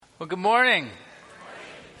Well, good morning.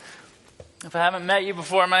 If I haven't met you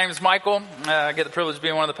before, my name is Michael. I get the privilege of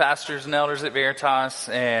being one of the pastors and elders at Veritas.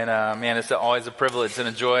 And man, it's always a privilege and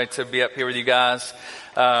a joy to be up here with you guys.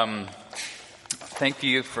 Thank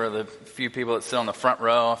you for the few people that sit on the front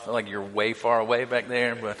row. I feel like you're way far away back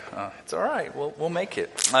there, but it's all right. We'll make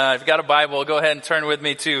it. If you've got a Bible, go ahead and turn with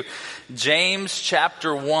me to James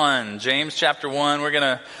chapter 1. James chapter 1. We're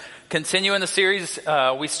going to continue in the series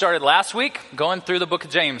we started last week, going through the book of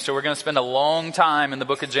James. So we're going to spend a long time in the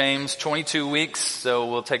book of James, 22 weeks. So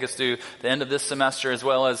we'll take us through the end of this semester as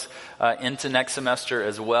well as into next semester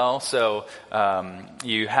as well. So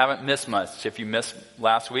you haven't missed much. If you missed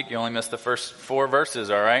last week, you only missed the first 4 verses,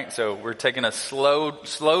 all right? So we're taking a slow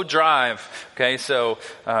drive, okay? So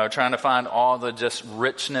trying to find all the just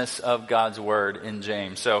richness of God's word in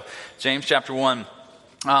James. So James chapter 1.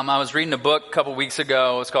 I was reading a book a couple weeks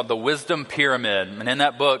ago. It's called The Wisdom Pyramid. And in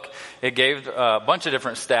that book, it gave a bunch of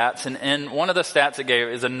different stats. And one of the stats it gave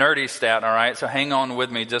is a nerdy stat, all right? So hang on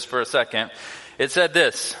with me just for a second. It said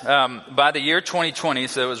this, by the year 2020,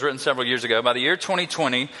 so it was written several years ago, by the year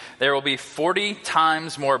 2020, there will be 40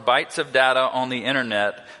 times more bytes of data on the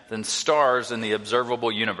internet than stars in the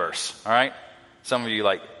observable universe, all right? Some of you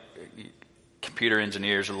computer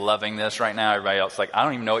engineers are loving this right now. Everybody else I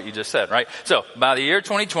don't even know what you just said, right? So by the year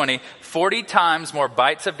 2020, 40 times more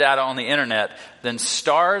bytes of data on the internet than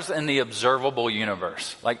stars in the observable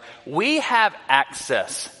universe. We have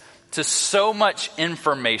access to so much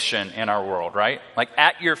information in our world, right?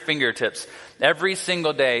 At your fingertips every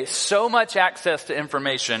single day, so much access to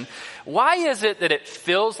information. Why is it that it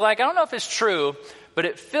feels like, I don't know if it's true, but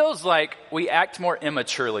it feels like we act more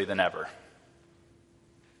immaturely than ever?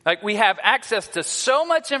 We have access to so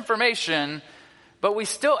much information, but we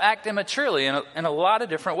still act immaturely in a lot of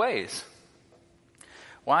different ways.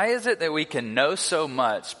 Why is it that we can know so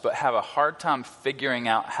much, but have a hard time figuring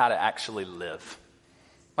out how to actually live?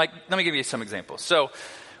 Let me give you some examples. So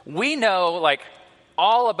we know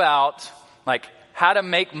all about how to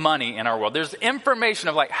make money in our world. There's information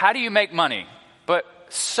of how do you make money? But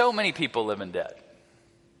so many people live in debt.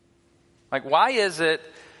 Why is it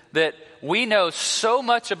that we know so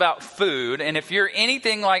much about food, and if you're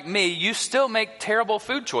anything like me, you still make terrible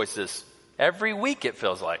food choices every week, it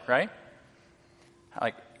feels like, right?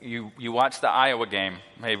 You watch the Iowa game,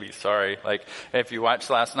 maybe, sorry, if you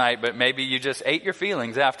watched last night, but maybe you just ate your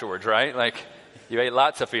feelings afterwards, right? You ate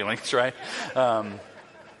lots of feelings, right?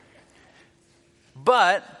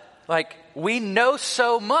 But we know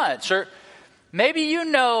so much, or maybe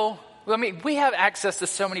we have access to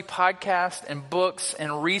so many podcasts and books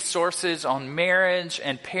and resources on marriage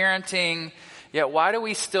and parenting, yet why do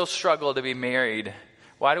we still struggle to be married?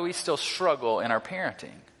 Why do we still struggle in our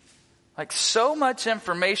parenting? So much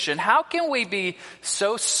information. How can we be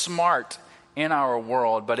so smart in our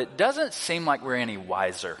world, but it doesn't seem like we're any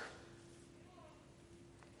wiser?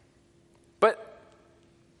 But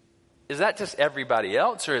is that just everybody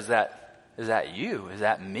else, or is that you? Is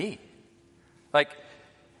that me?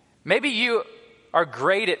 Maybe you are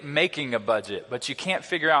great at making a budget, but you can't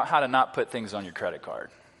figure out how to not put things on your credit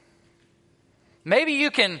card. Maybe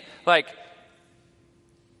you can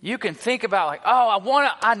think about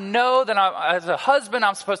I know that as a husband,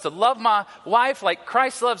 I'm supposed to love my wife like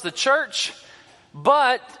Christ loves the church,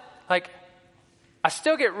 but I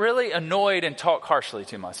still get really annoyed and talk harshly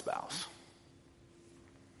to my spouse.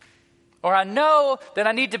 Or I know that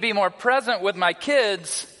I need to be more present with my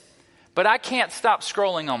kids, but I can't stop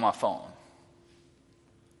scrolling on my phone.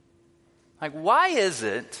 Why is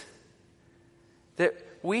it that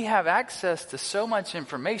we have access to so much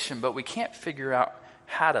information, but we can't figure out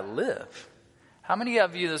how to live? How many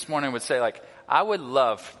of you this morning would say, I would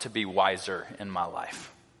love to be wiser in my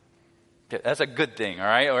life? Okay, that's a good thing, all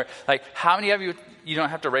right? Or how many of you don't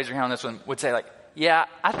have to raise your hand on this one, would say yeah,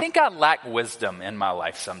 I think I lack wisdom in my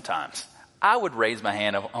life sometimes. I would raise my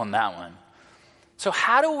hand on that one. So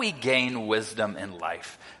how do we gain wisdom in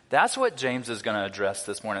life? That's what James is going to address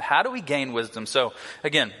this morning. How do we gain wisdom? So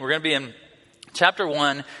again, we're going to be in chapter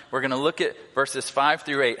 1. We're going to look at verses 5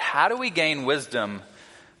 through 8. How do we gain wisdom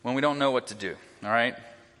when we don't know what to do? All right.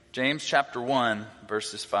 James chapter 1,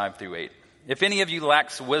 verses 5 through 8. If any of you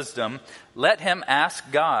lacks wisdom, let him ask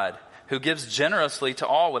God, who gives generously to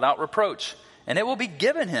all without reproach, and it will be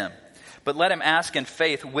given him. But let him ask in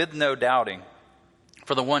faith with no doubting.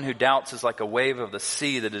 For the one who doubts is like a wave of the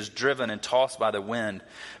sea that is driven and tossed by the wind.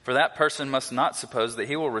 For that person must not suppose that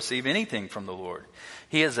he will receive anything from the Lord.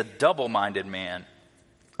 He is a double-minded man,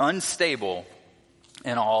 unstable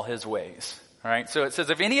in all his ways. All right, so it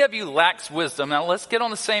says, if any of you lacks wisdom, now let's get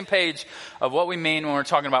on the same page of what we mean when we're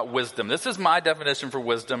talking about wisdom. This is my definition for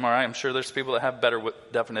wisdom, all right? I'm sure there's people that have better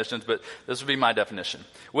definitions, but this would be my definition.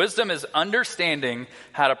 Wisdom is understanding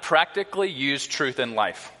how to practically use truth in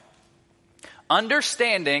life.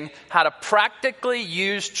 Understanding how to practically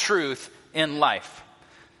use truth in life.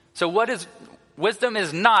 So wisdom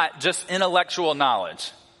is not just intellectual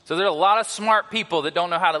knowledge. So there are a lot of smart people that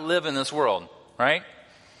don't know how to live in this world, right?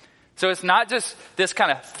 So it's not just this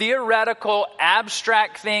kind of theoretical,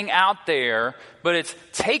 abstract thing out there, but it's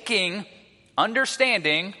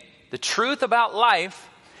understanding the truth about life,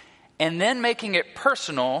 and then making it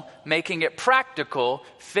personal, making it practical,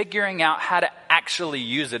 figuring out how to actually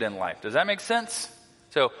use it in life. Does that make sense?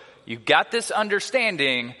 So you've got this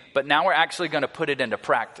understanding, but now we're actually going to put it into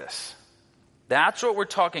practice. That's what we're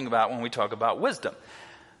talking about when we talk about wisdom.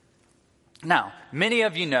 Now, many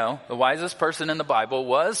of you know the wisest person in the Bible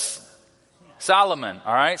was Solomon,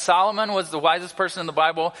 all right? Solomon was the wisest person in the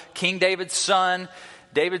Bible, King David's son.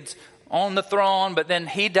 David's on the throne, but then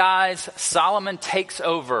he dies. Solomon takes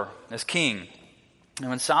over as king. And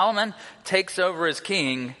when Solomon takes over as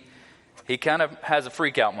king, he kind of has a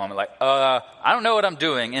freak out moment, like, I don't know what I'm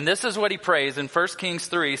doing. And this is what he prays in 1 Kings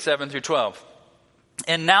 3, 7 through 12.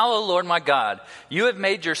 And now, O Lord my God, you have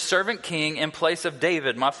made your servant king in place of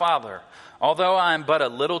David, my father, although I am but a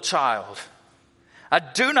little child. I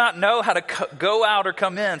do not know how to go out or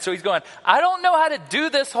come in. So he's going, I don't know how to do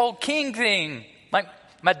this whole king thing. Like,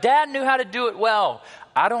 my dad knew how to do it well.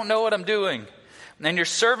 I don't know what I'm doing. And your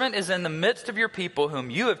servant is in the midst of your people whom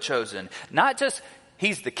you have chosen. Not just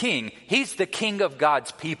he's the king of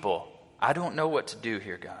God's people. I don't know what to do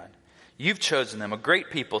here, God. You've chosen them, a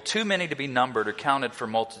great people, too many to be numbered or counted for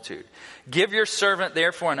multitude. Give your servant,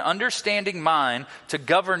 therefore, an understanding mind to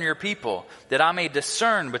govern your people, that I may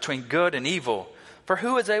discern between good and evil. For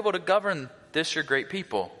who is able to govern this, your great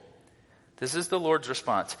people? This is the Lord's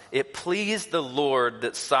response. It pleased the Lord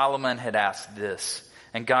that Solomon had asked this.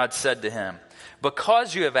 And God said to him,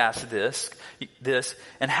 because you have asked this,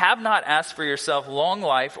 and have not asked for yourself long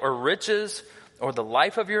life or riches or the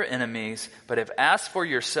life of your enemies, but have asked for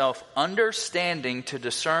yourself understanding to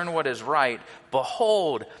discern what is right,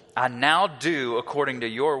 behold, I now do according to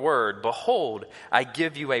your word. Behold, I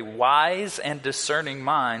give you a wise and discerning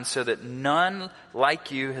mind, so that none like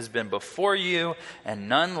you has been before you, and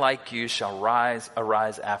none like you shall arise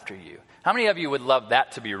after you. How many of you would love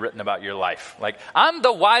that to be written about your life? Like, I'm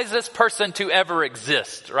the wisest person to ever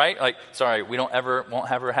exist, right? Like, sorry, we won't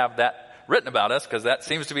ever have that written about us, because that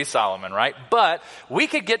seems to be Solomon, right? But we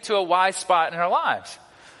could get to a wise spot in our lives.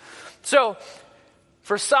 So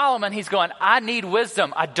for Solomon, he's going, I need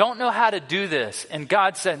wisdom. I don't know how to do this. And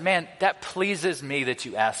God said, man, that pleases me that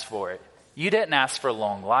you asked for it. You didn't ask for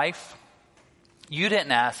long life. You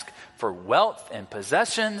didn't ask for wealth and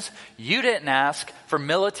possessions. You didn't ask for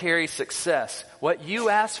military success. What you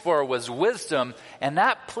asked for was wisdom, and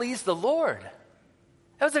that pleased the Lord.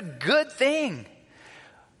 That was a good thing.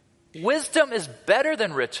 Wisdom is better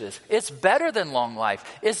than riches. It's better than long life.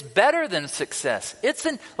 It's better than success. It's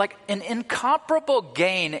an incomparable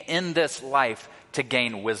gain in this life to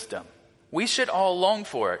gain wisdom. We should all long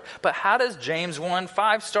for it. But how does James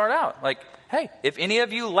 1:5 start out? Like, hey, if any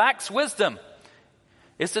of you lacks wisdom,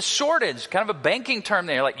 it's a shortage, kind of a banking term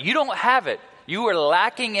there. Like, you don't have it. You are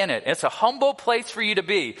lacking in it. It's a humble place for you to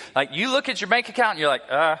be. Like, you look at your bank account and you're like,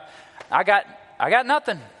 I got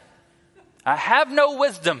nothing. I have no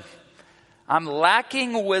wisdom. I'm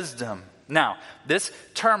lacking wisdom. Now, this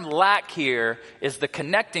term lack here is the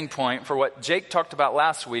connecting point for what Jake talked about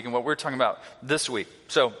last week and what we're talking about this week.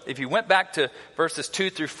 So if you went back to verses 2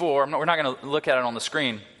 through 4, we're not going to look at it on the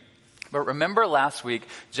screen. But remember last week,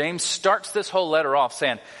 James starts this whole letter off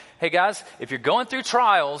saying, hey guys, if you're going through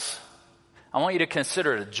trials, I want you to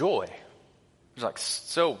consider it a joy. It's like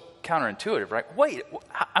so counterintuitive, right? Wait,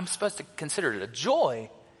 I'm supposed to consider it a joy?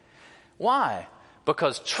 Why?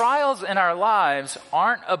 Because trials in our lives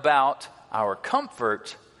aren't about our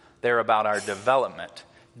comfort, they're about our development.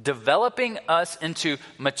 Developing us into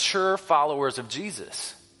mature followers of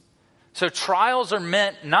Jesus. So trials are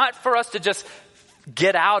meant not for us to just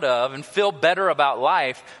get out of and feel better about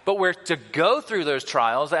life, but we're to go through those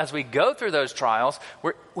trials. As we go through those trials,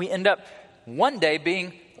 we end up one day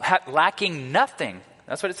being lacking nothing.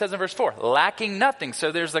 That's what it says in verse 4, lacking nothing.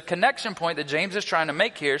 So there's a connection point that James is trying to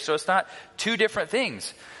make here, so it's not two different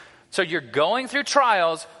things. So you're going through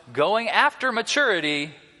trials, going after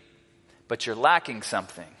maturity, but you're lacking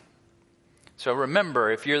something. So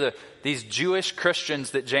remember, if you're these Jewish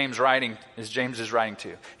Christians that James is writing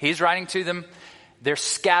to, he's writing to them, they're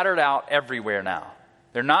scattered out everywhere now.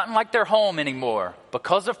 They're not in like their home anymore.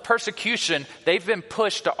 Because of persecution, they've been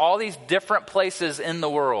pushed to all these different places in the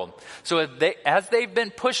world. So as they've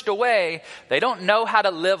been pushed away, they don't know how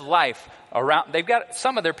to live life around. They've got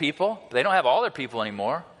some of their people, but they don't have all their people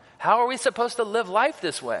anymore. How are we supposed to live life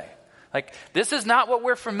this way? Like, this is not what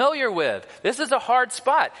we're familiar with. This is a hard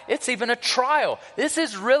spot. It's even a trial. This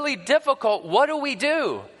is really difficult. What do we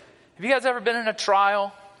do? Have you guys ever been in a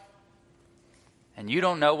trial and you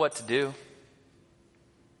don't know what to do?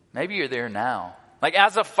 Maybe you're there now. Like,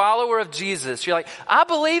 as a follower of Jesus, you're like, I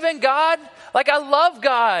believe in God. Like, I love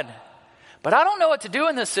God. But I don't know what to do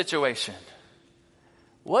in this situation.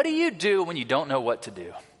 What do you do when you don't know what to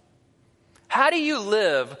do? How do you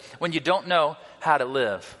live when you don't know how to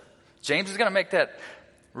live? James is going to make that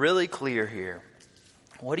really clear here.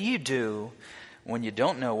 What do you do when you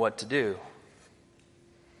don't know what to do?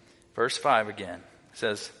 Verse 5 again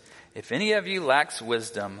says, if any of you lacks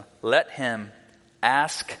wisdom, let him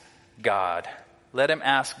ask God. Let him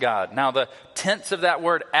ask God. Now, the tense of that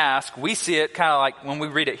word ask, we see it kind of like when we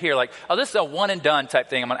read it here, like, oh, this is a one and done type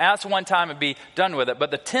thing. I'm going to ask one time and be done with it.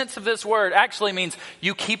 But the tense of this word actually means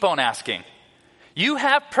you keep on asking. You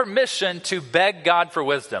have permission to beg God for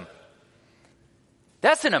wisdom.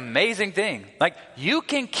 That's an amazing thing. Like, you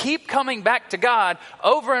can keep coming back to God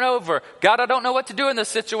over and over. God, I don't know what to do in this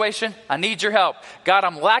situation. I need your help. God,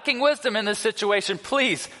 I'm lacking wisdom in this situation.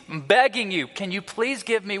 Please, I'm begging you. Can you please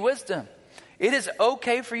give me wisdom? It is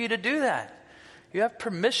okay for you to do that. You have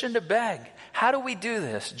permission to beg. How do we do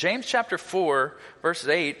this? James chapter 4, verse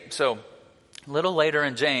 8. So, a little later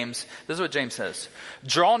in James, this is what James says.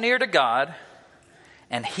 Draw near to God,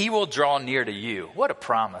 and he will draw near to you. What a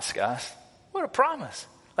promise, guys. What a promise.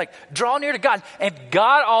 Like, draw near to God, and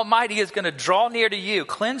God Almighty is going to draw near to you.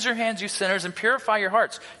 Cleanse your hands, you sinners, and purify your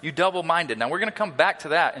hearts, you double-minded. Now, we're going to come back to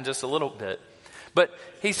that in just a little bit. But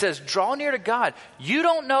he says, draw near to God. You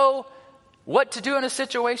don't know what to do in a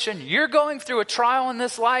situation. You're going through a trial in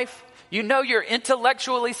this life. You know you're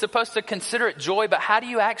intellectually supposed to consider it joy, but how do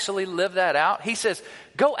you actually live that out? He says,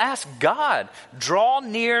 go ask God. Draw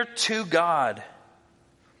near to God.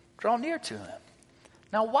 Draw near to him.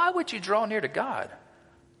 Now, why would you draw near to God?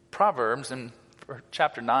 Proverbs in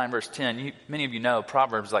chapter 9, verse 10, many of you know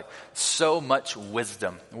Proverbs like so much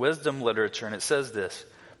wisdom literature. And it says this,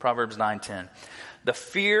 Proverbs 9:10. The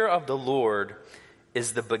fear of the Lord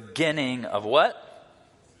is the beginning of what?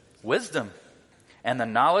 Wisdom. And the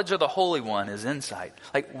knowledge of the Holy One is insight.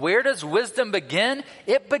 Like, where does wisdom begin?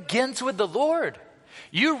 It begins with the Lord.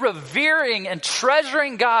 You revering and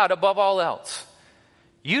treasuring God above all else.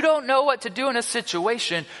 You don't know what to do in a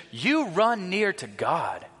situation, you run near to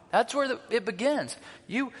God. That's where it begins.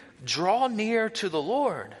 You draw near to the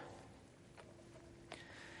Lord.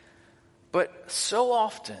 But so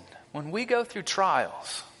often, when we go through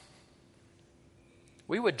trials,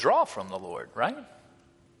 we withdraw from the Lord, right?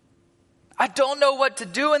 I don't know what to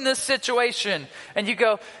do in this situation. And you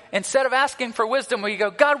go, instead of asking for wisdom, you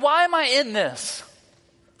go, God, why am I in this?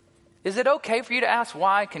 Is it okay for you to ask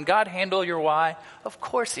why? Can God handle your why? Of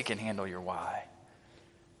course he can handle your why.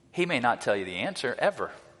 He may not tell you the answer ever.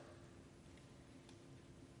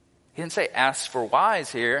 He didn't say ask for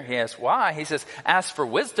whys here. He asked why. He says ask for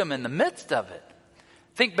wisdom in the midst of it.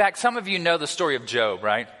 Think back. Some of you know the story of Job,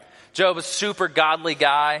 right? Job was a super godly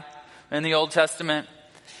guy in the Old Testament.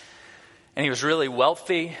 And he was really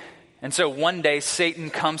wealthy. And so one day Satan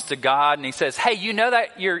comes to God and he says, hey, you know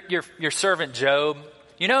that your servant Job?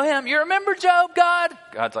 You know him? You remember Job, God?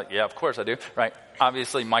 God's like, yeah, of course I do. Right.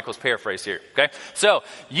 Obviously, Michael's paraphrase here. Okay. So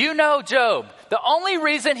you know Job. The only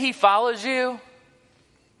reason he follows you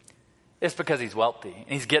is because he's wealthy and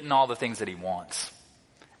he's getting all the things that he wants.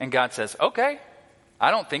 And God says, okay,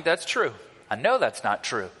 I don't think that's true. I know that's not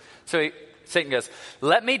true. So Satan goes,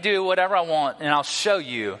 let me do whatever I want and I'll show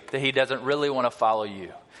you that he doesn't really want to follow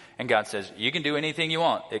you. And God says, you can do anything you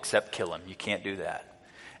want except kill him. You can't do that.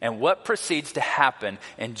 And what proceeds to happen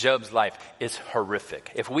in Job's life is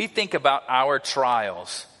horrific. If we think about our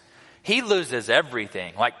trials, he loses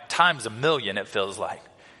everything, like times a million, it feels like.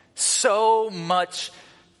 So much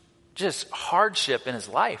just hardship in his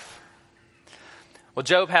life. Well,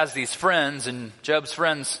 Job has these friends, and Job's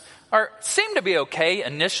friends seem to be okay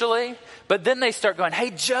initially, but then they start going, hey,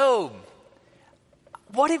 Job,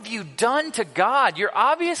 what have you done to God? You're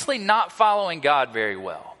obviously not following God very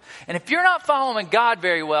well. And if you're not following God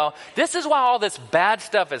very well, this is why all this bad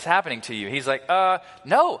stuff is happening to you. He's like,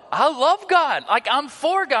 no, I love God. Like, I'm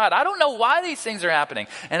for God. I don't know why these things are happening.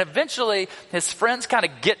 And eventually, his friends kind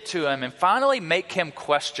of get to him and finally make him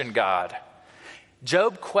question God.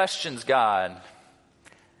 Job questions God.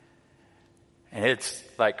 And it's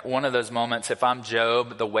like one of those moments, if I'm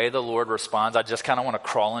Job, the way the Lord responds, I just kind of want to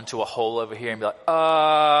crawl into a hole over here and be like,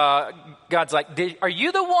 God's like, are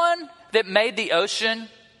you the one that made the ocean?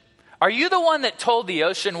 Are you the one that told the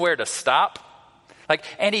ocean where to stop? Like,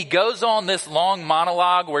 and he goes on this long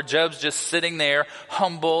monologue where Job's just sitting there,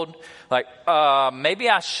 humbled, like, maybe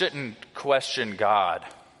I shouldn't question God.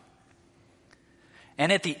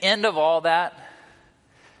 And at the end of all that,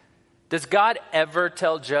 does God ever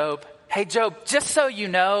tell Job, hey, Job, just so you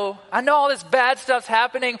know, I know all this bad stuff's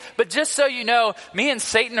happening, but just so you know, me and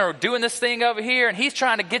Satan are doing this thing over here, and he's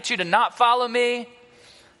trying to get you to not follow me?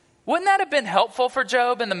 Wouldn't that have been helpful for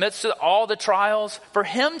Job in the midst of all the trials? For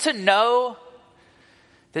him to know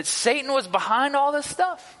that Satan was behind all this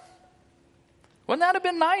stuff? Wouldn't that have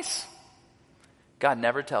been nice? God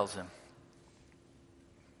never tells him.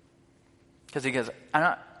 Because he goes,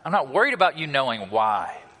 I'm not worried about you knowing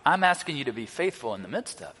why. I'm asking you to be faithful in the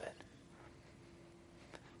midst of it.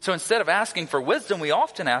 So instead of asking for wisdom, we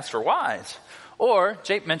often ask for wise. Or,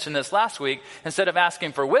 Jake mentioned this last week, instead of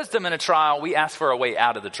asking for wisdom in a trial, we ask for a way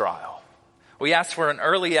out of the trial. We ask for an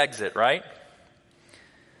early exit, right?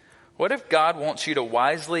 What if God wants you to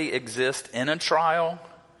wisely exist in a trial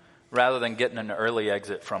rather than getting an early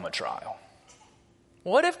exit from a trial?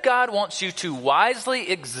 What if God wants you to wisely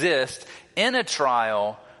exist in a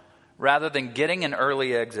trial rather than getting an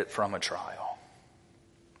early exit from a trial?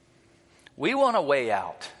 We want a way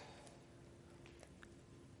out.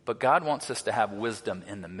 But God wants us to have wisdom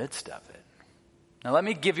in the midst of it. Now let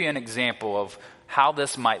me give you an example of how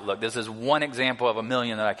this might look. This is one example of a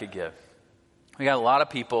million that I could give. We got a lot of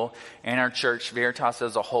people in our church, Veritas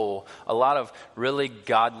as a whole, a lot of really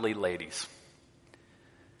godly ladies.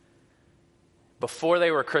 Before they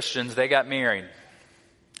were Christians, they got married.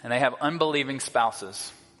 And they have unbelieving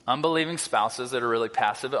spouses. Unbelieving spouses that are really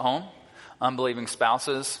passive at home. Unbelieving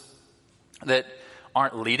spouses that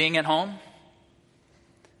aren't leading at home.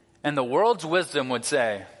 And the world's wisdom would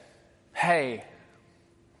say, hey,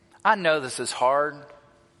 I know this is hard.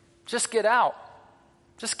 Just get out.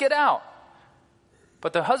 Just get out.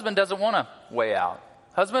 But the husband doesn't want to way out.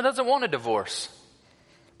 Husband doesn't want a divorce.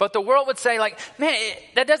 But the world would say, like, man,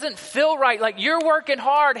 that doesn't feel right. Like, you're working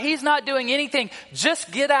hard. He's not doing anything.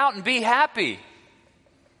 Just get out and be happy.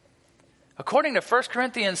 According to 1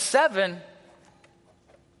 Corinthians 7,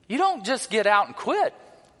 you don't just get out and quit.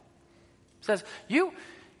 It says, you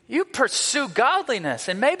pursue godliness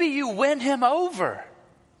and maybe you win him over.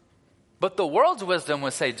 But the world's wisdom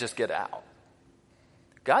would say, just get out.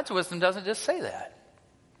 God's wisdom doesn't just say that.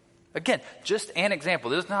 Again, just an example.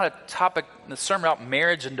 This is not a topic in the sermon about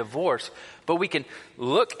marriage and divorce, but we can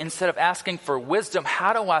look, instead of asking for wisdom,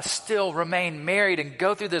 how do I still remain married and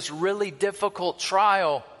go through this really difficult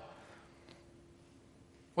trial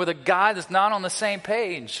with a guy that's not on the same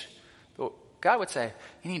page? God would say,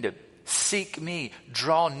 you need to seek me,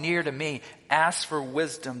 draw near to me, ask for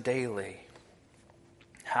wisdom daily.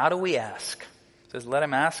 How do we ask? It says, let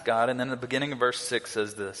him ask God. And then the beginning of verse 6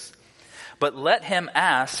 says this, but let him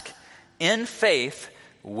ask in faith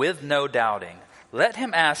with no doubting. Let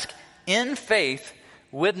him ask in faith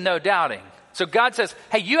with no doubting. So God says,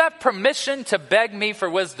 hey, you have permission to beg me for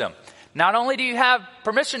wisdom. Not only do you have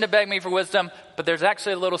permission to beg me for wisdom, but there's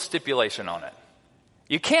actually a little stipulation on it.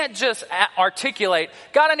 You can't just articulate,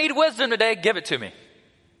 God, I need wisdom today, give it to me.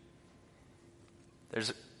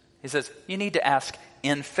 He says, you need to ask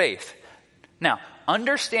in faith. Now,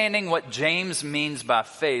 understanding what James means by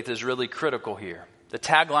faith is really critical here. The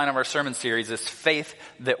tagline of our sermon series is faith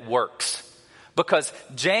that works. Because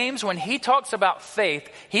James, when he talks about faith,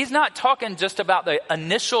 he's not talking just about the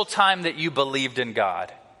initial time that you believed in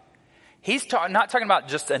God. He's not talking about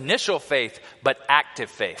just initial faith, but active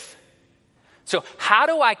faith. So how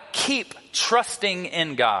do I keep trusting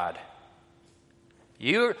in God?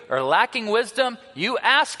 You are lacking wisdom, you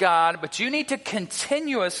ask God, but you need to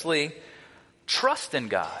continuously trust in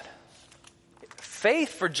God. Faith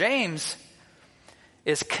for James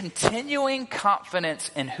is continuing confidence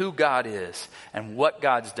in who God is and what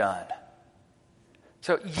God's done.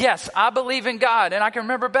 So yes, I believe in God. And I can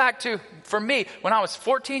remember back to, for me, when I was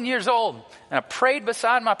 14 years old and I prayed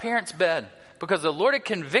beside my parents' bed because the Lord had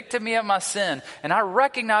convicted me of my sin. And I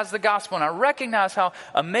recognized the gospel and I recognized how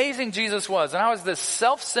amazing Jesus was. And I was this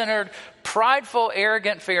self-centered, prideful,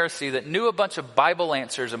 arrogant Pharisee that knew a bunch of Bible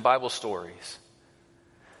answers and Bible stories.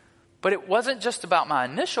 But it wasn't just about my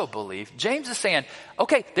initial belief. James is saying,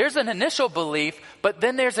 okay, there's an initial belief, but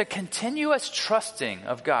then there's a continuous trusting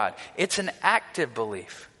of God. It's an active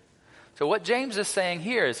belief. So what James is saying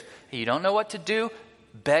here is, you don't know what to do,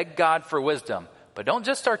 beg God for wisdom. But don't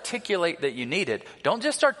just articulate that you need it. Don't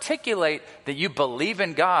just articulate that you believe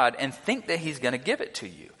in God and think that he's going to give it to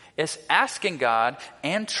you. It's asking God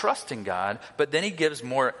and trusting God, but then he gives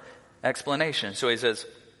more explanation. So he says,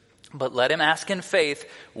 but let him ask in faith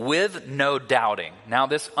with no doubting. Now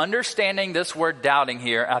this understanding this word doubting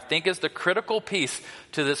here, I think is the critical piece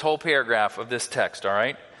to this whole paragraph of this text, all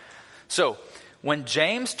right? So when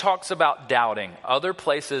James talks about doubting, other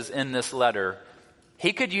places in this letter,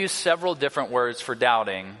 he could use several different words for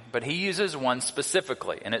doubting, but he uses one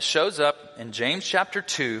specifically. And it shows up in James chapter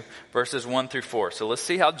 2, verses 1 through 4. So let's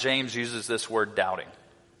see how James uses this word doubting.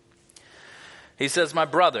 He says, my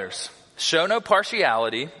brothers, show no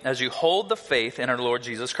partiality as you hold the faith in our Lord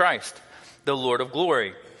Jesus Christ, the Lord of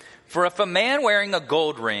glory. For if a man wearing a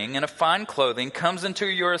gold ring and a fine clothing comes into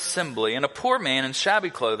your assembly, and a poor man in shabby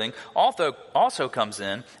clothing also comes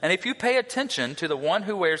in, and if you pay attention to the one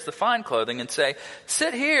who wears the fine clothing and say,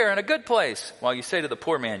 sit here in a good place, while you say to the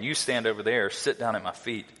poor man, you stand over there, sit down at my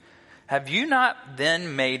feet, have you not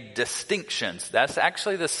then made distinctions? That's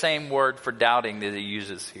actually the same word for doubting that he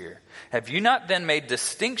uses here. Have you not then made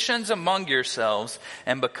distinctions among yourselves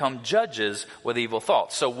and become judges with evil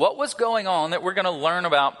thoughts? So what was going on that we're going to learn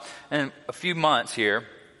about in a few months here,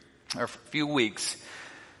 or a few weeks,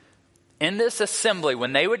 in this assembly,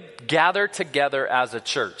 when they would gather together as a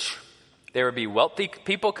church, there would be wealthy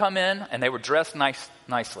people come in and they were dressed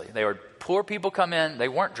nicely. They were poor people come in, they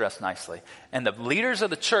weren't dressed nicely. And the leaders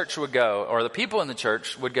of the church would go, or the people in the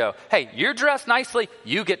church would go, hey, you're dressed nicely,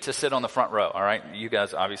 you get to sit on the front row, all right? You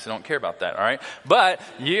guys obviously don't care about that, all right? But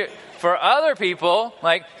for other people,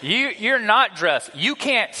 like, you're not dressed. You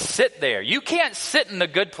can't sit there. You can't sit in the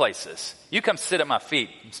good places. You come sit at my feet,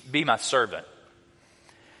 be my servant.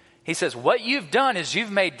 He says, what you've done is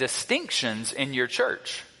you've made distinctions in your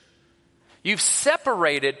church. You've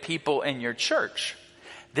separated people in your church.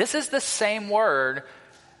 This is the same word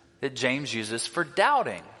that James uses for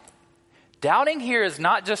doubting. Doubting here is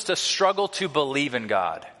not just a struggle to believe in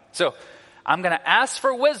God. So I'm going to ask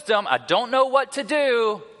for wisdom. I don't know what to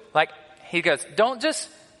do. Like he goes, don't just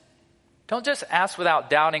ask without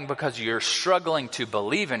doubting because you're struggling to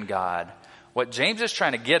believe in God. What James is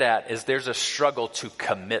trying to get at is there's a struggle to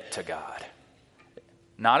commit to God.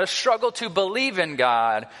 Not a struggle to believe in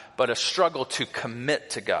God, but a struggle to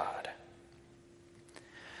commit to God.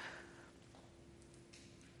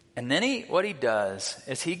 And then what he does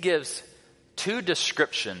is he gives two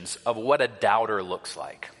descriptions of what a doubter looks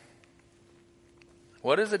like.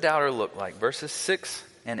 What does a doubter look like? Verses 6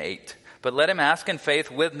 and 8. But let him ask in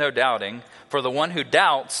faith with no doubting, for the one who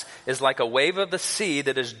doubts is like a wave of the sea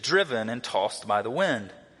that is driven and tossed by the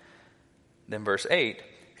wind. Then verse 8,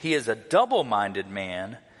 he is a double-minded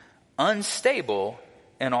man, unstable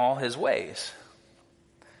in all his ways.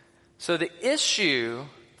 So the issue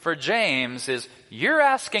for James is you're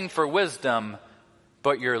asking for wisdom,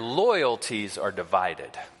 but your loyalties are divided.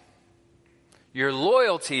 Your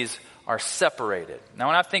loyalties are separated. Now,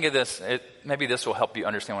 when I think of this, maybe this will help you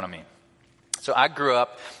understand what I mean. So I grew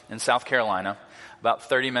up in South Carolina, about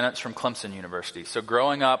 30 minutes from Clemson University. So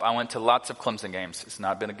growing up, I went to lots of Clemson games. It's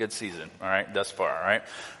not been a good season, all right, thus far, all right?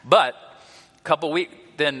 But a couple weeks,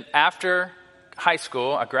 then after high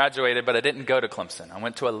school, I graduated, but I didn't go to Clemson. I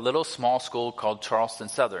went to a little small school called Charleston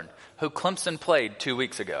Southern, who Clemson played 2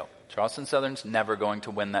 weeks ago. Charleston Southern's never going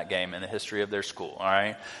to win that game in the history of their school, all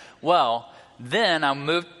right? Well, then I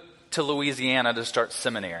moved to Louisiana to start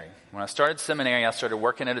seminary. When I started seminary, I started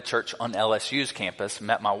working at a church on LSU's campus,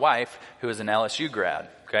 met my wife, who is an LSU grad,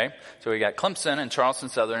 okay? So we got Clemson and Charleston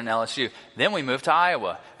Southern and LSU. Then we moved to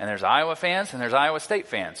Iowa, and there's Iowa fans and there's Iowa State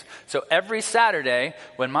fans. So every Saturday,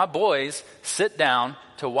 when my boys sit down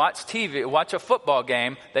to watch TV, watch a football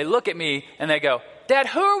game, they look at me and they go, Dad,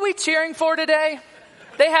 who are we cheering for today?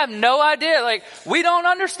 They have no idea. Like, we don't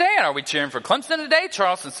understand. Are we cheering for Clemson today,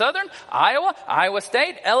 Charleston Southern, Iowa, Iowa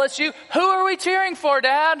State, LSU? Who are we cheering for,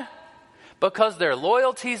 Dad? Because their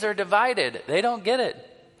loyalties are divided. They don't get it.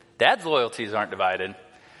 Dad's loyalties aren't divided.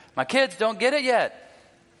 My kids don't get it yet.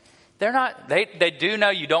 They're not. They do know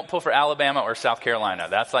you don't pull for Alabama or South Carolina.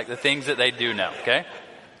 That's like the things that they do know, okay?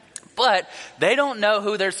 But they don't know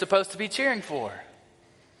who they're supposed to be cheering for.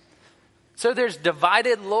 So there's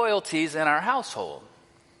divided loyalties in our household.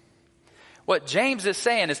 What James is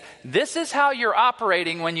saying is, this is how you're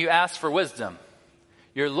operating when you ask for wisdom.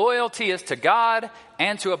 Your loyalty is to God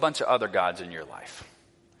and to a bunch of other gods in your life.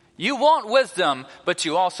 You want wisdom, but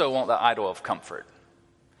you also want the idol of comfort.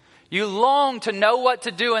 You long to know what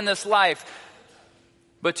to do in this life,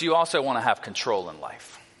 but you also want to have control in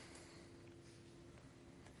life.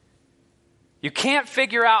 You can't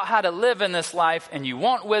figure out how to live in this life, and you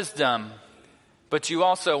want wisdom, But you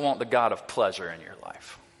also want the God of pleasure in your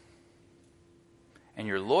life. And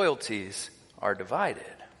your loyalties are divided.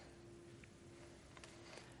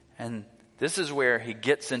 And this is where he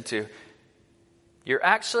gets into, you're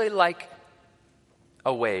actually like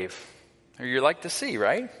a wave. Or you're like the sea,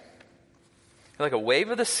 right? You're like a wave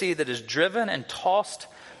of the sea that is driven and tossed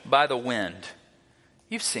by the wind.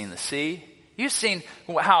 You've seen the sea. You've seen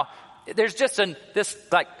how there's just this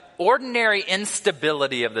like ordinary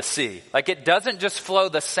instability of the sea. Like it doesn't just flow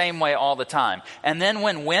the same way all the time. And then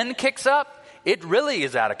when wind kicks up, it really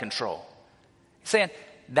is out of control. He's saying,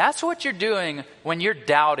 that's what you're doing when you're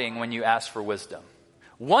doubting when you ask for wisdom.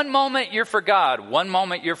 One moment you're for God. One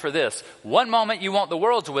moment you're for this. One moment you want the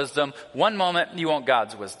world's wisdom. One moment you want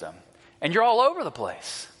God's wisdom. And you're all over the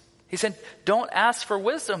place. He said, don't ask for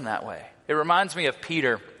wisdom that way. It reminds me of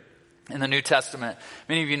Peter in the New Testament.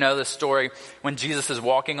 Many of you know this story. When Jesus is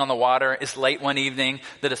walking on the water, it's late one evening.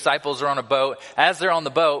 The disciples are on a boat. As they're on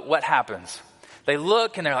the boat, what happens? They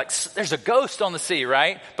look and they're like, there's a ghost on the sea,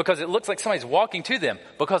 right? Because it looks like somebody's walking to them.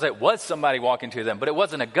 Because it was somebody walking to them. But it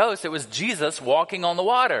wasn't a ghost. It was Jesus walking on the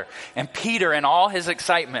water. And Peter, in all his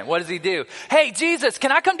excitement, what does he do? Hey, Jesus,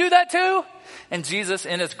 can I come do that too? And Jesus,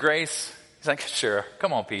 in his grace, he's like, sure,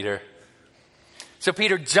 come on, Peter. So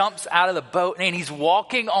Peter jumps out of the boat and he's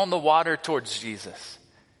walking on the water towards Jesus.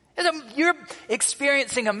 You're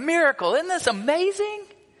experiencing a miracle. Isn't this amazing?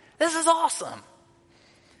 This is awesome.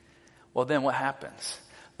 Well, then what happens?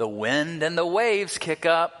 The wind and the waves kick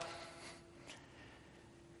up.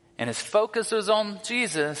 And his focus was on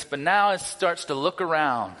Jesus, but now it starts to look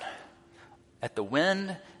around at the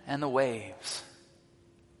wind and the waves.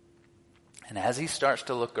 And as he starts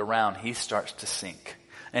to look around, he starts to sink.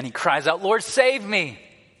 And he cries out, Lord, save me.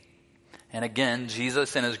 And again,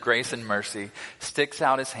 Jesus in his grace and mercy sticks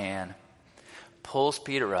out his hand, pulls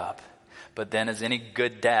Peter up. But then as any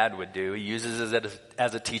good dad would do, he uses it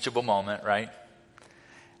as a teachable moment, right?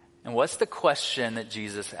 And what's the question that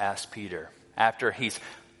Jesus asked Peter? After he's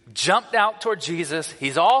jumped out toward Jesus,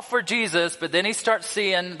 he's all for Jesus, but then he starts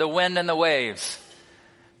seeing the wind and the waves.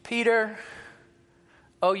 Peter,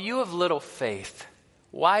 oh, you of little faith,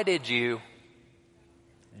 why did you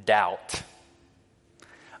doubt?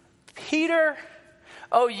 Peter,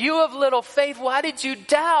 oh, you of little faith, why did you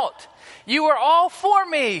doubt? You were all for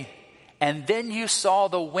me. And then you saw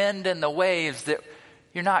the wind and the waves that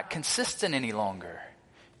you're not consistent any longer.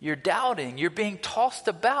 You're doubting. You're being tossed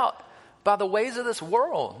about by the ways of this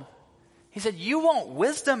world. He said, you want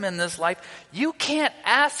wisdom in this life. You can't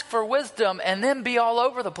ask for wisdom and then be all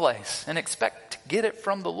over the place and expect to get it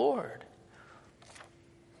from the Lord.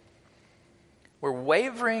 We're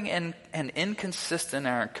wavering and inconsistent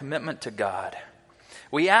in our commitment to God.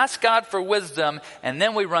 We ask God for wisdom and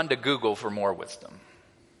then we run to Google for more wisdom.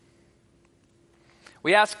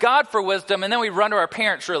 We ask God for wisdom and then we run to our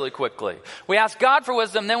parents really quickly. We ask God for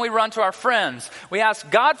wisdom, then we run to our friends. We ask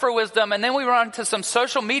God for wisdom and then we run to some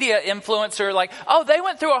social media influencer like, oh, they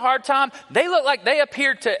went through a hard time. They look like they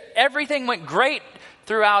appeared to everything went great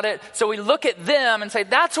throughout it. So we look at them and say,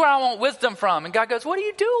 that's where I want wisdom from. And God goes, what are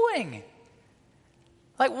you doing?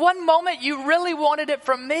 Like one moment you really wanted it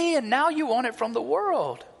from me and now you want it from the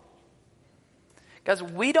world. Guys,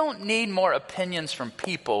 we don't need more opinions from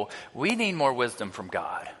people. We need more wisdom from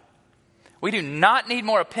God. We do not need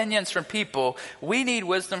more opinions from people. We need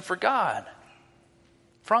wisdom from God.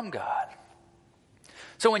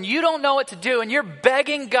 So when you don't know what to do and you're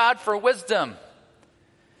begging God for wisdom,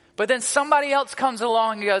 but then somebody else comes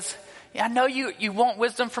along and goes, yeah, I know you want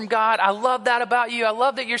wisdom from God. I love that about you. I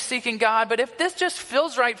love that you're seeking God. But if this just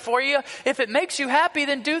feels right for you, if it makes you happy,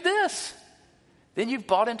 then do this. Then you've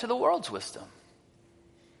bought into the world's wisdom.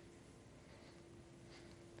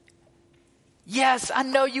 Yes, I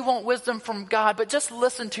know you want wisdom from God, but just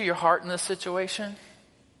listen to your heart in this situation.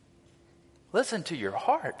 Listen to your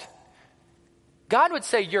heart. God would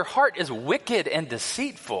say your heart is wicked and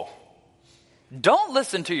deceitful. Don't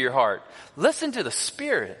listen to your heart. Listen to the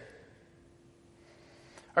Spirit.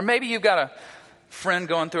 Or maybe you've got a friend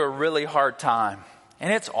going through a really hard time,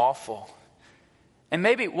 and it's awful. And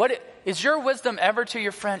maybe is your wisdom ever to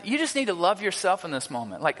your friend? You just need to love yourself in this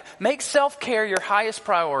moment. Like, make self-care your highest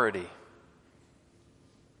priority.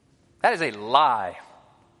 That is a lie.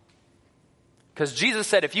 Because Jesus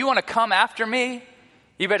said, if you want to come after me,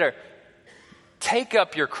 you better take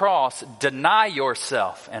up your cross, deny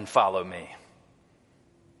yourself, and follow me.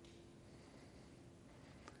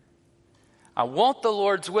 I want the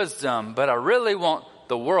Lord's wisdom, but I really want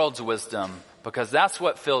the world's wisdom because that's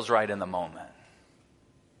what feels right in the moment.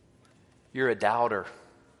 You're a doubter.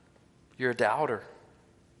 You're a doubter.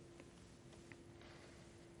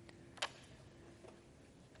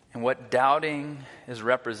 And what doubting is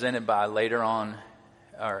represented by later on,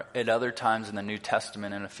 or at other times in the New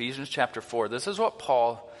Testament, in Ephesians chapter 4, this is what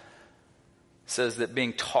Paul says that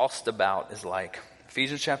being tossed about is like.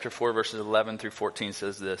 Ephesians chapter 4, verses 11 through 14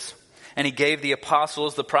 says this. And he gave the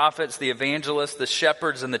apostles, the prophets, the evangelists, the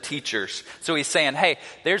shepherds, and the teachers. So he's saying, hey,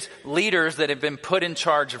 there's leaders that have been put in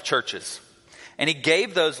charge of churches. And he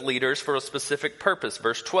gave those leaders for a specific purpose.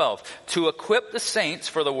 Verse 12, to equip the saints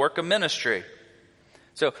for the work of ministry.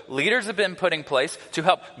 So leaders have been put in place to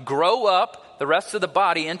help grow up the rest of the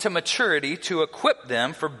body into maturity, to equip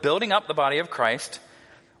them for building up the body of Christ.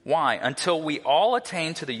 Why? Until we all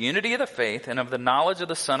attain to the unity of the faith and of the knowledge of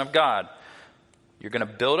the Son of God. You're going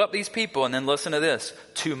to build up these people, and then listen to this,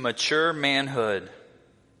 to mature manhood,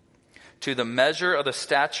 to the measure of the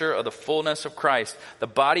stature of the fullness of Christ. The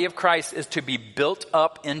body of Christ is to be built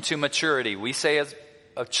up into maturity. We say as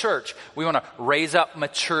a church, we want to raise up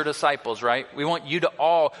mature disciples, right? We want you to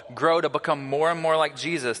all grow to become more and more like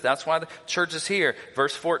Jesus. That's why the church is here.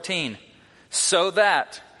 Verse 14, so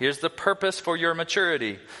that, here's the purpose for your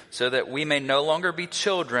maturity, so that we may no longer be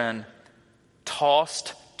children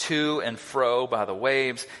tossed to and fro by the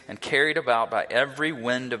waves and carried about by every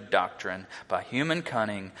wind of doctrine, by human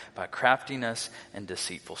cunning, by craftiness and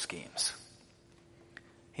deceitful schemes.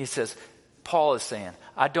 He says, Paul is saying,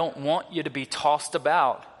 I don't want you to be tossed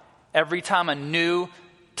about. Every time a new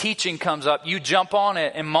teaching comes up, you jump on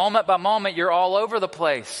it, and moment by moment, you're all over the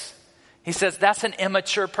place. He says, that's an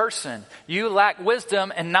immature person. You lack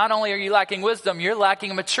wisdom, and not only are you lacking wisdom, you're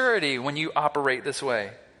lacking maturity when you operate this way.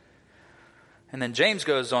 And then James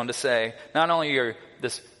goes on to say, not only are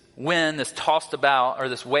this wind that's tossed about, or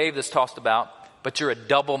this wave that's tossed about, but you're a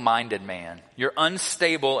double-minded man. You're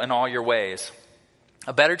unstable in all your ways.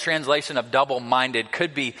 A better translation of double-minded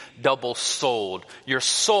could be double-souled. Your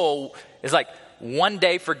soul is like one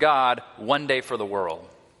day for God, one day for the world.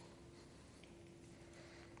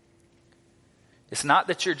 It's not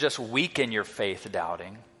that you're just weak in your faith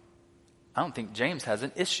doubting. I don't think James has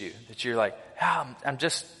an issue that you're like, I'm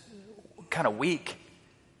just kind of weak.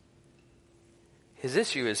 His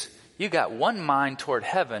issue is you got one mind toward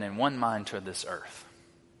heaven and one mind toward this earth.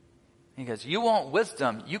 He goes, you want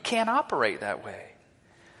wisdom, you can't operate that way.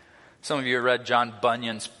 Some of you have read John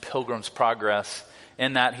Bunyan's Pilgrim's Progress.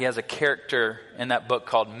 In that, he has a character in that book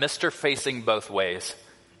called Mr. Facing Both Ways.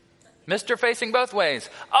 Mr. Facing Both Ways.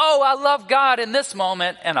 Oh, I love God in this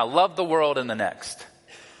moment and I love the world in the next.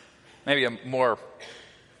 Maybe a more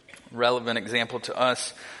relevant example to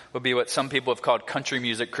us would be what some people have called country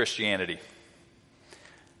music Christianity.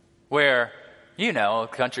 Where, you know,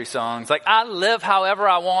 country songs like, I live however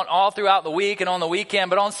I want all throughout the week and on the weekend,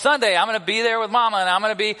 but on Sunday I'm going to be there with mama and I'm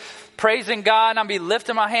going to be praising God and I'm going to be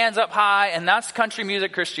lifting my hands up high, and that's country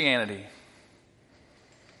music Christianity.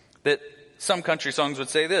 That some country songs would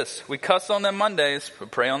say this: we cuss on them Mondays,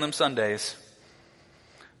 but pray on them Sundays.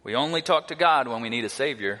 We only talk to God when we need a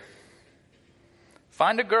Savior.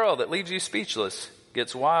 Find a girl that leaves you speechless,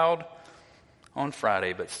 gets wild on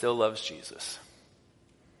Friday, but still loves Jesus.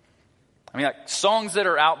 I mean, like songs that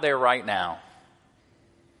are out there right now.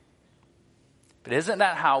 But isn't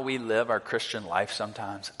that how we live our Christian life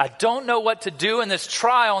sometimes? I don't know what to do in this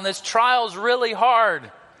trial, and this trial is really hard.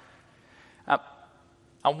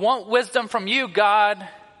 I want wisdom from you, God,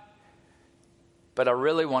 but I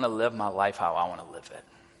really want to live my life how I want to live it.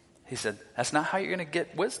 He said, that's not how you're going to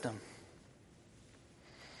get wisdom.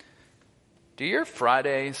 Do your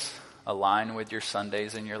Fridays align with your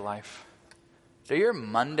Sundays in your life? Do your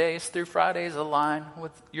Mondays through Fridays align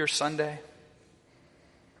with your Sunday?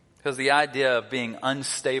 Because the idea of being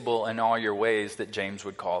unstable in all your ways, that James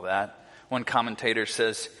would call that, one commentator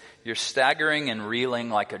says, you're staggering and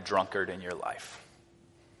reeling like a drunkard in your life.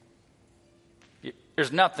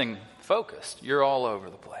 There's nothing focused. You're all over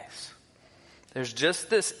the place. There's just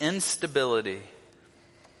this instability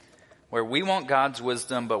where we want God's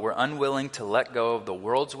wisdom, but we're unwilling to let go of the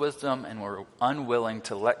world's wisdom, and we're unwilling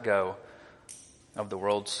to let go of the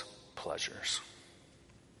world's pleasures.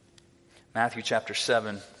 Matthew chapter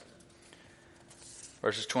 7,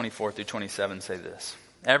 verses 24 through 27 say this: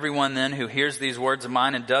 everyone then who hears these words of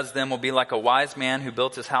mine and does them will be like a wise man who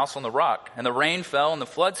built his house on the rock. And the rain fell and the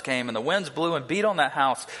floods came and the winds blew and beat on that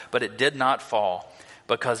house, but it did not fall,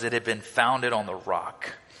 because it had been founded on the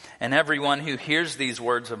rock. And everyone who hears these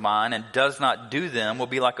words of mine and does not do them will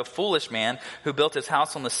be like a foolish man who built his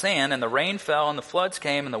house on the sand, and the rain fell and the floods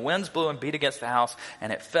came and the winds blew and beat against the house,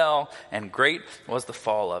 and it fell, and great was the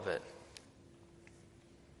fall of it.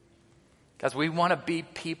 Guys, we want to be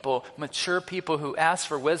people, mature people who ask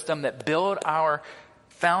for wisdom, that build our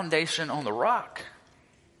foundation on the rock.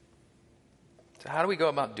 So how do we go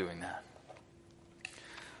about doing that?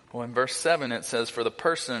 Well, in verse 7 it says, for that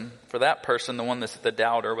person, the one that's the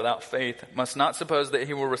doubter without faith, must not suppose that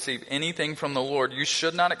he will receive anything from the Lord. You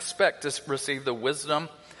should not expect to receive the wisdom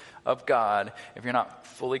of God if you're not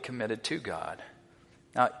fully committed to God.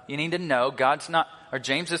 Now, you need to know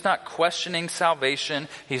James is not questioning salvation.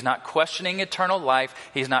 He's not questioning eternal life.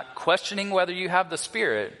 He's not questioning whether you have the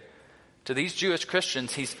Spirit. To these Jewish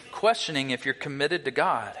Christians, he's questioning if you're committed to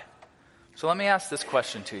God. So let me ask this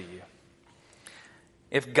question to you.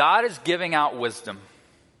 If God is giving out wisdom,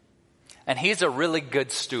 and he's a really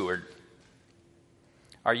good steward,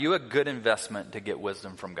 are you a good investment to get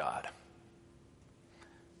wisdom from God?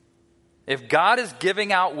 If God is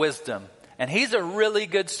giving out wisdom, and he's a really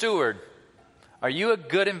good steward, are you a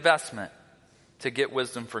good investment to get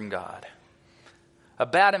wisdom from God? A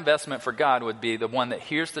bad investment for God would be the one that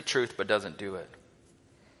hears the truth but doesn't do it.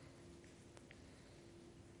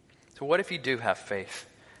 So what if you do have faith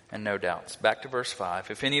and no doubts? Back to verse 5.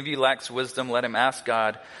 If any of you lacks wisdom, let him ask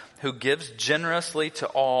God, who gives generously to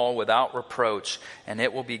all without reproach, and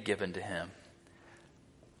it will be given to him.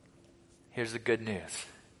 Here's the good news.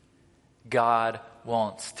 God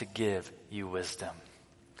wants to give you wisdom.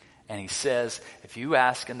 And he says, if you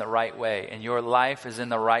ask in the right way and your life is in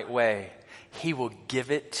the right way, he will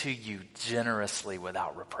give it to you generously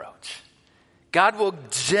without reproach. God will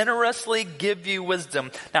generously give you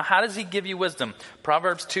wisdom. Now, how does he give you wisdom?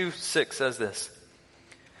 Proverbs 2:6 says this.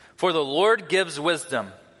 For the Lord gives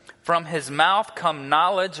wisdom. From his mouth come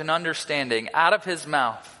knowledge and understanding. Out of his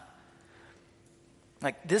mouth.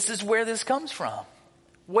 Like, this is where this comes from.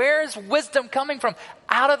 Where is wisdom coming from?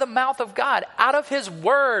 Out of the mouth of God. Out of his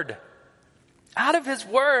word. Out of his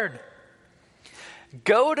word.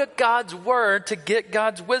 Go to God's word to get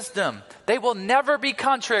God's wisdom. They will never be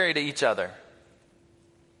contrary to each other.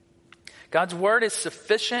 God's word is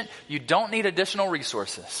sufficient. You don't need additional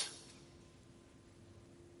resources.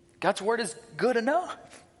 God's word is good enough.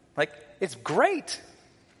 Like, it's great.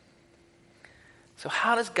 So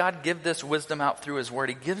how does God give this wisdom out through his word?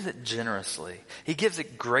 He gives it generously. He gives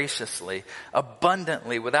it graciously,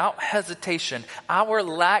 abundantly, without hesitation. Our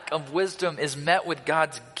lack of wisdom is met with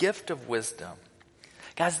God's gift of wisdom.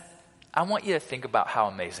 Guys, I want you to think about how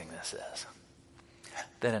amazing this is.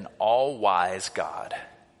 That an all-wise God,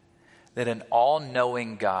 that an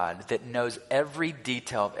all-knowing God that knows every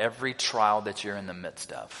detail of every trial that you're in the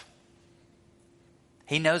midst of.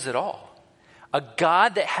 He knows it all. A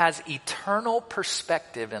God that has eternal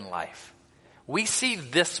perspective in life. We see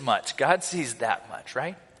this much. God sees that much,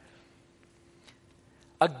 right?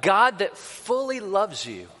 A God that fully loves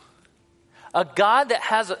you. A God that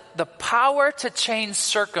has the power to change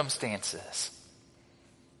circumstances.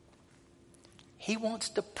 He wants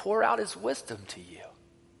to pour out his wisdom to you.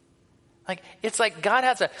 It's like God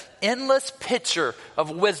has an endless pitcher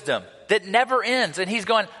of wisdom that never ends. And he's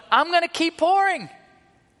going, I'm going to keep pouring.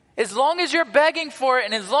 As long as you're begging for it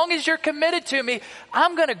and as long as you're committed to me,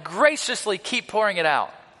 I'm going to graciously keep pouring it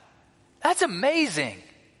out. That's amazing.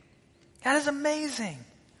 That is amazing.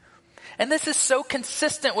 And this is so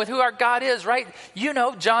consistent with who our God is, right? You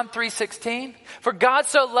know, John 3:16. For God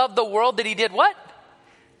so loved the world that he did what?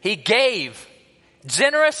 He gave.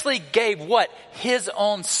 Generously gave what? His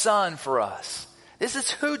own son for us. This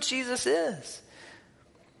is who Jesus is.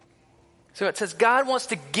 So it says God wants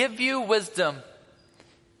to give you wisdom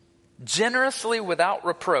generously without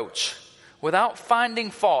reproach, without finding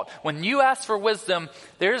fault. When you ask for wisdom,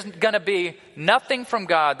 there's going to be nothing from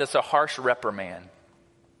God that's a harsh reprimand.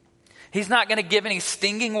 He's not going to give any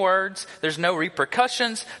stinging words. There's no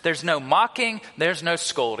repercussions. There's no mocking. There's no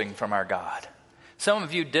scolding from our God. Some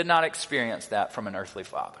of you did not experience that from an earthly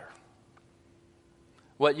father.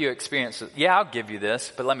 What you experienced is, yeah, I'll give you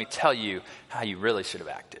this, but let me tell you how you really should have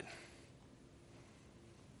acted.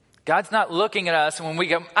 God's not looking at us and when we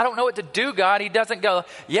go, I don't know what to do, God. He doesn't go,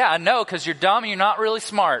 yeah, I know, because you're dumb and you're not really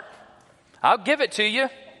smart. I'll give it to you.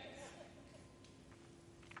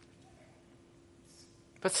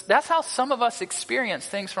 But that's how some of us experience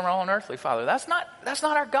things from our own earthly father. That's not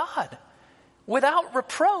our God. Without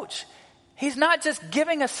reproach. He's not just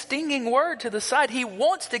giving a stinging word to the side. He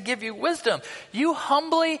wants to give you wisdom. You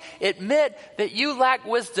humbly admit that you lack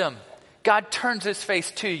wisdom. God turns his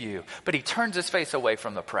face to you, but he turns his face away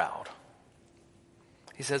from the proud.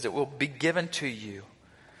 He says it will be given to you.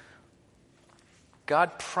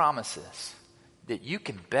 God promises that you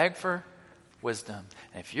can beg for wisdom,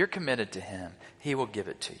 and if you're committed to him, he will give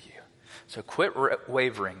it to you. So quit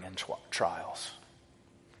wavering in trials.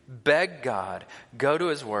 Beg God, go to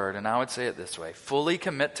his word, and I would say it this way, fully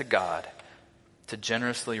commit to God to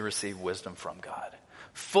generously receive wisdom from God.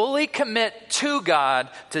 Fully commit to God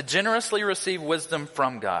to generously receive wisdom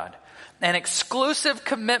from God. An exclusive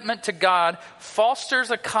commitment to God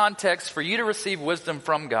fosters a context for you to receive wisdom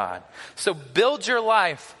from God. So build your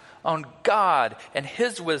life on God and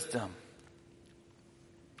His wisdom.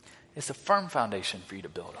 It's a firm foundation for you to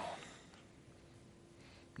build on.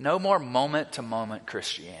 No more moment-to-moment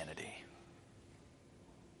Christianity.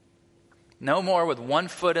 No more with one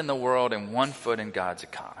foot in the world and one foot in God's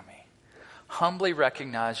economy. Humbly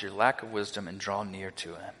recognize your lack of wisdom and draw near to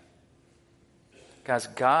Him. Guys,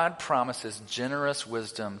 God promises generous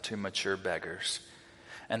wisdom to mature beggars.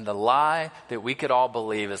 And the lie that we could all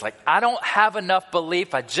believe is like, I don't have enough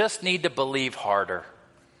belief, I just need to believe harder.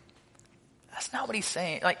 That's not what He's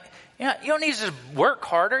saying. Like, you don't need to just work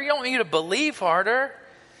harder. You don't need to believe harder.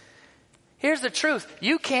 Here's the truth.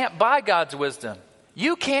 You can't buy God's wisdom.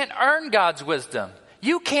 You can't earn God's wisdom.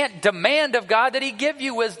 You can't demand of God that He give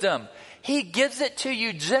you wisdom. He gives it to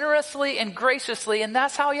you generously and graciously, and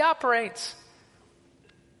that's how He operates.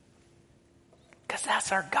 Because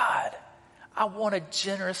that's our God. I want to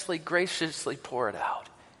generously, graciously pour it out.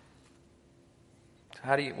 So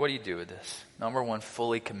what do you do with this? Number one,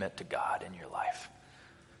 fully commit to God in your life.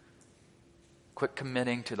 Quit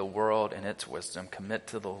committing to the world and its wisdom. Commit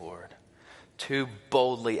to the Lord. 2,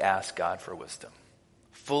 boldly ask God for wisdom.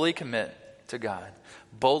 Fully commit to God.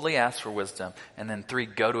 Boldly ask for wisdom. And then 3,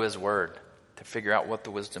 go to His Word to figure out what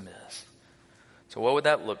the wisdom is. So what would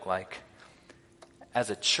that look like? As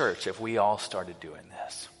a church, if we all started doing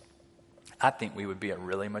this, I think we would be a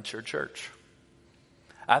really mature church.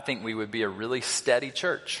 I think we would be a really steady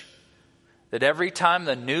church. That every time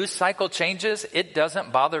the news cycle changes, it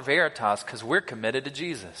doesn't bother Veritas because we're committed to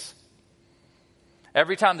Jesus.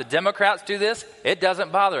 Every time the Democrats do this, it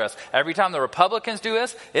doesn't bother us. Every time the Republicans do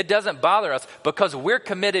this, it doesn't bother us because we're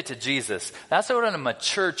committed to Jesus. That's what a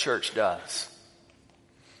mature church does.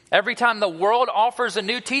 Every time the world offers a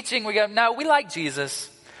new teaching, we go, no, we like Jesus.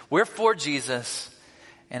 We're for Jesus.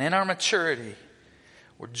 And in our maturity,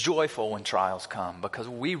 we're joyful when trials come because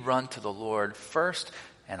we run to the Lord first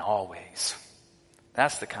and always.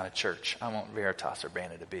 That's the kind of church I want Veritas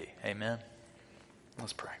Urbana to be. Amen?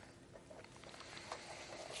 Let's pray.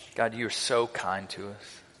 God, you are so kind to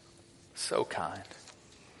us. So kind.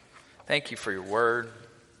 Thank you for your word.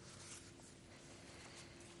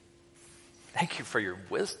 Thank you for your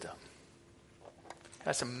wisdom.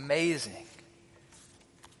 That's amazing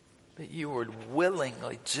that you would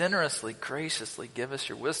willingly, generously, graciously give us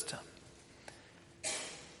your wisdom.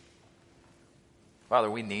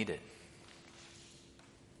 Father, we need it.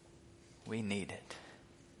 We need it.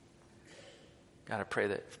 God, I pray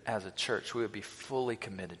that as a church, we would be fully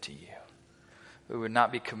committed to you. We would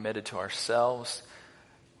not be committed to ourselves.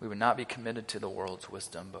 We would not be committed to the world's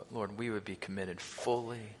wisdom. But Lord, we would be committed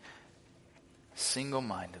fully,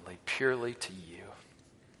 single-mindedly, purely to you.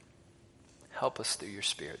 Help us through your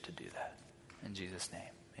Spirit to do that. In Jesus' name,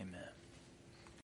 amen.